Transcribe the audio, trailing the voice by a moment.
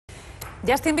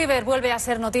Justin Bieber vuelve a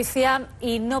ser noticia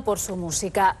y no por su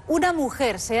música. Una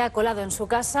mujer se ha colado en su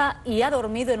casa y ha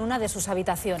dormido en una de sus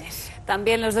habitaciones.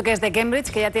 También los duques de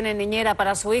Cambridge, que ya tienen niñera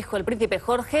para su hijo, el príncipe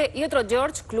Jorge, y otro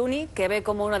George Clooney, que ve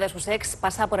como uno de sus ex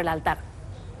pasa por el altar.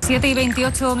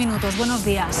 7:28, buenos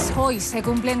días. Hoy se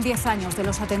cumplen 10 años de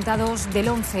los atentados del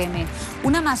 11M.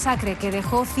 Una masacre que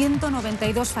dejó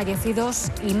 192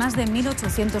 fallecidos y más de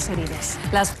 1.800 heridos.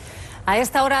 A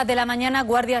esta hora de la mañana,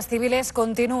 guardias civiles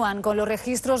continúan con los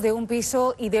registros de un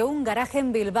piso y de un garaje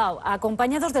en Bilbao,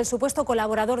 acompañados del supuesto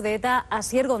colaborador de ETA,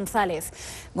 Asier González.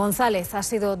 González ha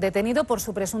sido detenido por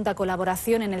su presunta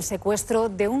colaboración en el secuestro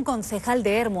de un concejal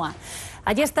de Ermua.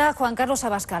 Allí está Juan Carlos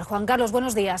Abascal. Juan Carlos,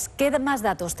 buenos días. ¿Qué más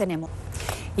datos tenemos?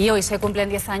 Y hoy se cumplen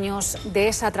 10 años de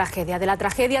esa tragedia, de la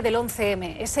tragedia del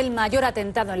 11M. Es el mayor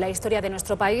atentado en la historia de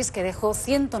nuestro país, que dejó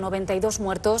 192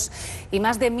 muertos y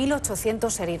más de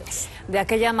 1.800 heridos. De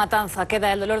aquella matanza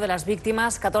queda el dolor de las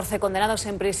víctimas, 14 condenados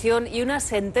en prisión y una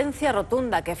sentencia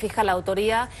rotunda que fija la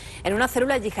autoría en una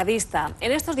célula yihadista.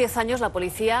 En estos 10 años la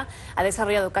policía ha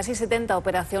desarrollado casi 70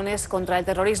 operaciones contra el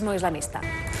terrorismo islamista.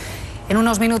 En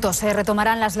unos minutos se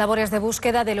retomarán las labores de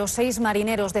búsqueda de los 6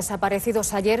 marineros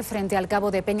desaparecidos ayer frente al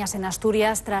Cabo de Peñas en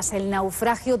Asturias tras el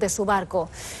naufragio de su barco.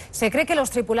 Se cree que los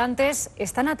tripulantes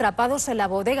están atrapados en la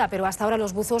bodega, pero hasta ahora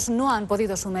los buzos no han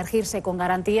podido sumergirse con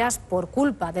garantías por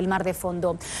culpa del mar de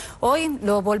fondo. Hoy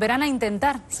lo volverán a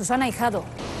intentar. Susana Hijado.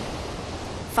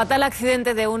 Fatal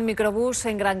accidente de un microbús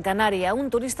en Gran Canaria. Un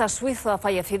turista suizo ha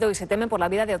fallecido y se teme por la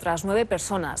vida de otras 9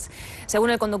 personas. Según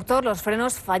el conductor, los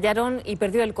frenos fallaron y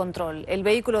perdió el control. El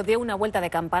vehículo dio una vuelta de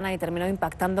campana y terminó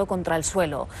impactando contra el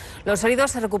suelo. Los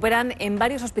heridos se recuperan en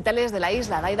varios hospitales de la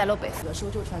isla. Daida López.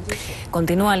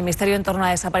 Continúa el misterio en torno a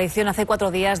la desaparición hace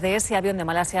 4 días de ese avión de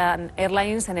Malaysia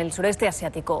Airlines en el sureste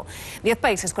asiático. 10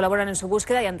 países colaboran en su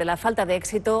búsqueda y ante la falta de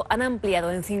éxito han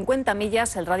ampliado en 50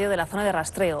 millas el radio de la zona de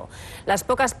rastreo. Las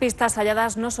pocas pistas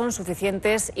halladas no son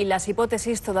suficientes y las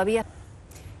hipótesis todavía.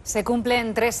 Se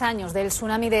cumplen 3 años del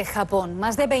tsunami de Japón.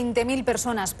 Más de 20.000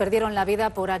 personas perdieron la vida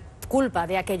por culpa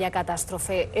de aquella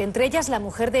catástrofe. Entre ellas la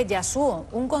mujer de Yasuo,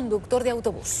 un conductor de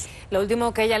autobús. Lo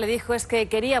último que ella le dijo es que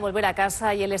quería volver a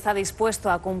casa y él está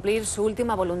dispuesto a cumplir su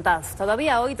última voluntad.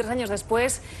 Todavía hoy, 3 años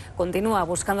después, continúa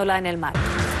buscándola en el mar.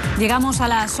 Llegamos a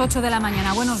las 8 de la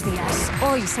mañana. Buenos días.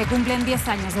 Hoy se cumplen 10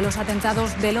 años de los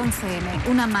atentados del 11M.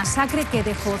 Una masacre que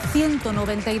dejó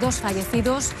 192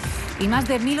 fallecidos y más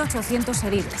de 1.800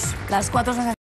 heridos. Las 4